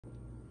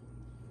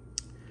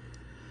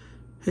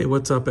Hey,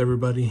 what's up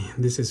everybody?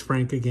 This is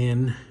Frank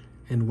again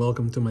and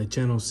welcome to my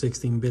channel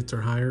 16 bits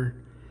or higher.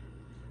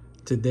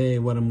 Today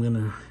what I'm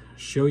gonna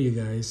show you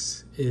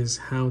guys is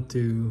how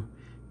to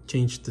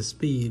change the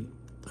speed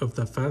of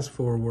the fast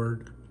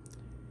forward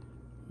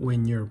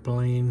when you're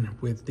playing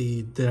with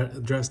the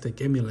Drastic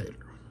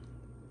Emulator.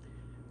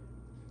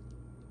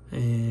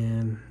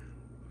 And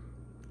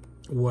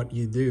what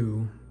you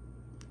do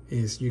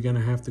is you're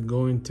gonna have to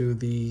go into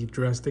the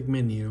Drastic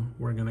Menu.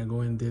 We're gonna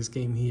go in this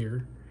game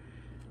here.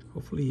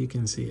 Hopefully you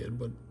can see it,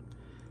 but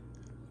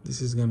this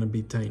is gonna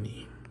be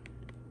tiny.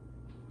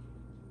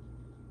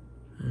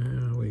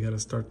 We gotta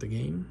start the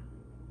game.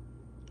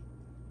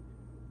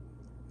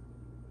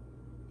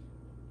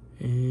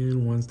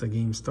 And once the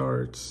game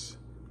starts,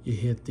 you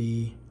hit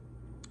the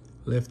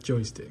left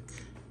joystick.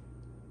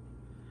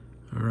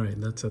 All right,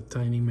 that's a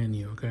tiny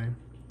menu, okay?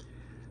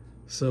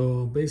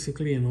 So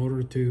basically, in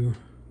order to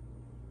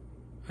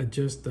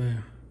adjust the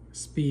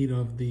speed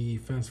of the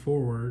fast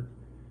forward,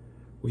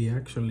 we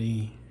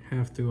actually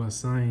have to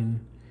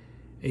assign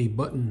a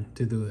button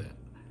to do that.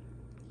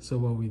 So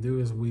what we do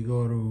is we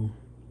go to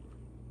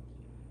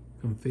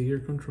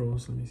configure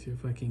controls. Let me see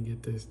if I can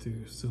get this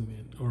to zoom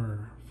in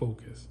or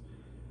focus.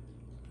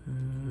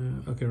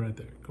 Okay, right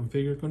there,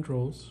 configure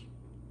controls.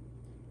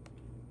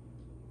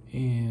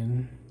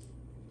 And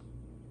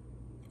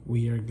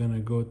we are gonna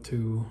go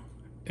to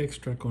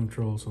extra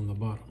controls on the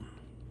bottom.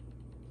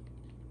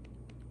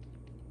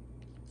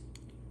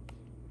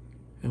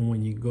 And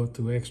when you go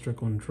to extra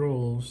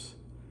controls,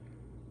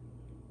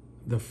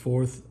 the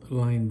fourth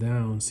line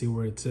down, see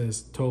where it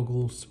says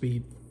toggle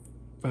speed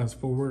fast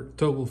forward,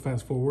 toggle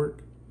fast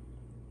forward.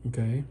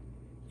 Okay,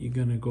 you're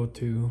gonna go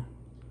to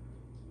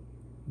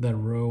that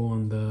row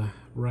on the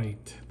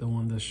right, the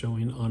one that's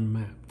showing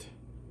unmapped.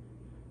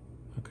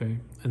 Okay,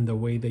 and the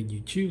way that you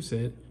choose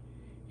it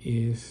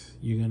is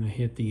you're gonna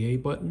hit the A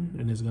button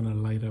and it's gonna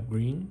light up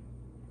green.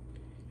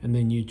 And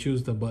then you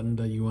choose the button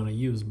that you want to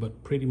use,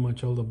 but pretty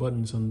much all the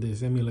buttons on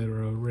this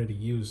emulator are already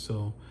used.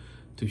 So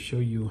to show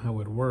you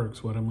how it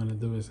works, what I'm going to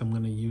do is I'm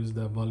going to use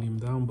the volume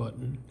down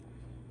button.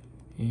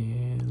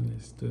 And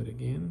let's do it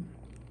again.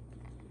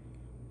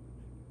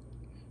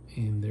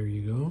 And there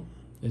you go.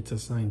 It's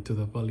assigned to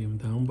the volume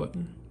down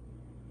button.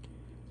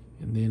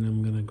 And then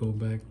I'm going to go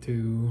back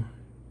to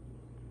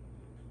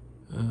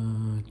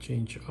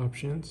change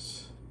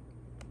options.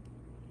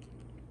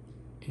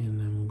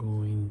 And I'm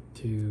going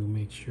to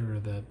make sure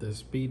that the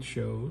speed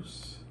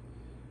shows.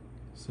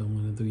 So I'm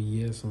going to do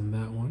yes on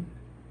that one.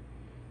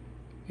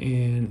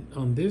 And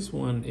on this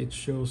one, it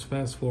shows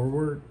fast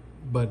forward,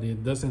 but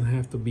it doesn't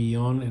have to be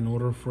on in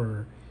order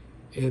for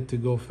it to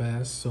go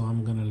fast. So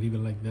I'm going to leave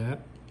it like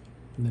that.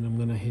 And then I'm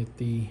going to hit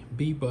the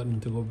B button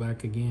to go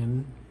back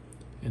again.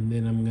 And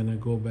then I'm going to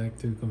go back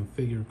to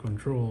configure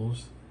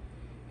controls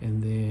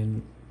and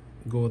then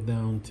go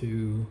down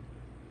to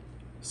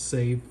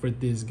save for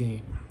this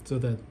game. So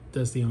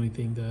that's the only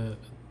thing that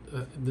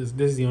this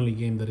is the only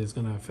game that is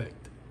going to affect.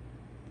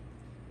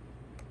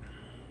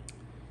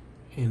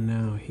 And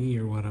now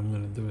here what I'm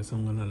going to do is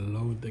I'm going to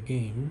load the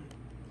game.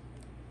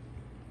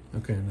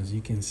 Okay, and as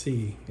you can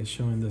see, it's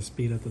showing the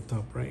speed at the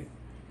top right,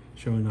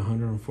 showing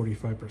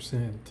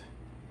 145%,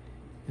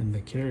 and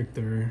the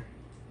character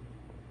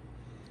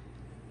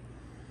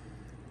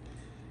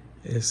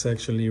is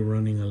actually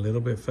running a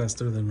little bit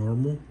faster than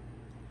normal,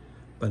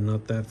 but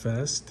not that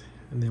fast.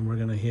 And then we're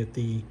gonna hit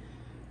the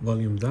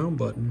volume down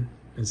button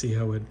and see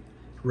how it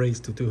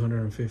raised to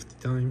 250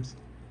 times.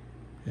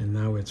 And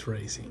now it's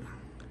racing.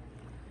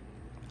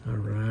 All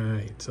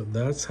right, so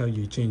that's how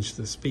you change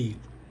the speed.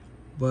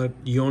 But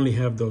you only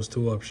have those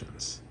two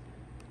options.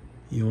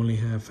 You only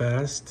have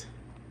fast,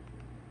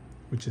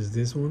 which is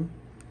this one.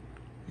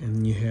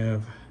 And you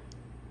have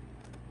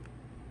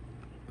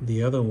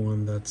the other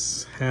one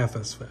that's half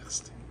as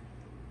fast.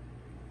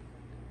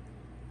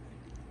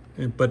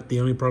 But the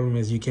only problem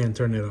is you can't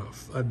turn it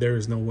off. There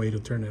is no way to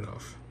turn it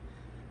off.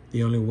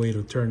 The only way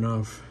to turn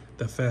off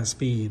the fast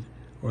speed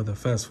or the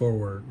fast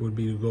forward would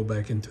be to go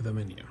back into the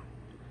menu.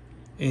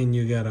 And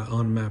you gotta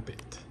unmap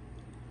it.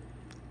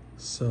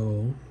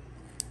 So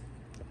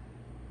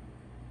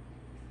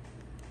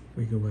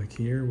we go back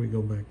here, we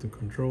go back to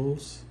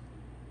controls.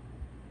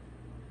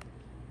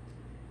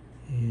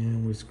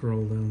 And we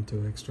scroll down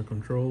to extra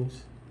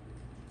controls.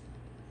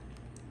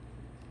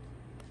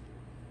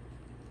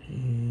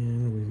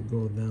 And we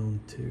go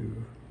down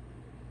to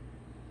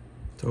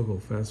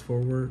toggle fast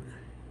forward,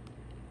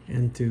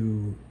 and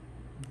to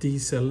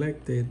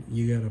deselect it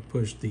you gotta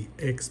push the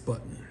X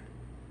button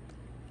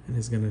and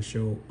it's gonna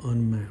show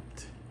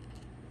unmapped.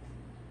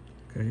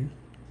 Okay,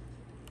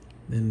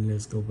 then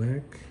let's go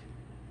back.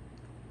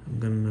 I'm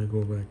gonna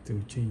go back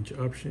to change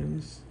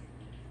options.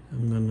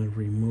 I'm gonna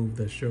remove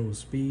the show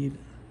speed,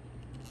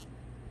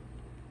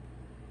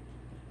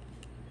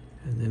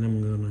 and then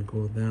I'm gonna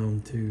go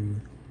down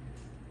to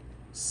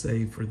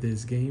save for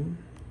this game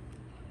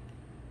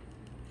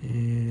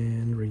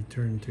and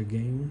return to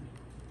game.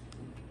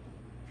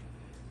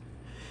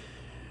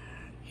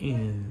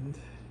 And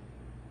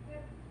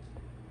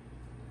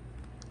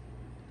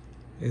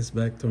It's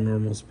back to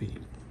normal speed.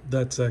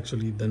 That's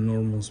actually the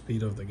normal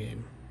speed of the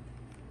game.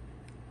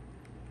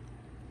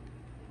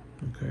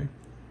 Okay.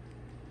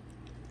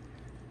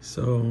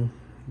 So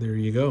there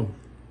you go.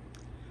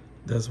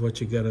 That's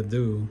what you gotta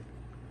do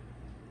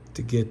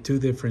to get two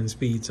different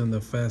speeds on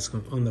the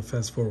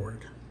fast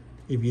forward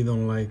if you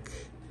don't like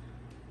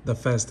the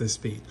fastest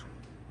speed.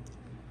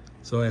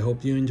 So I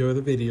hope you enjoy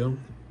the video.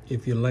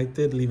 If you liked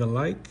it, leave a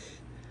like,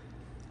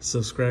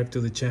 subscribe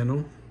to the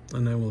channel,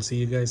 and I will see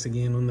you guys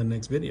again on the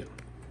next video.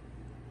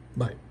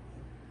 Bye.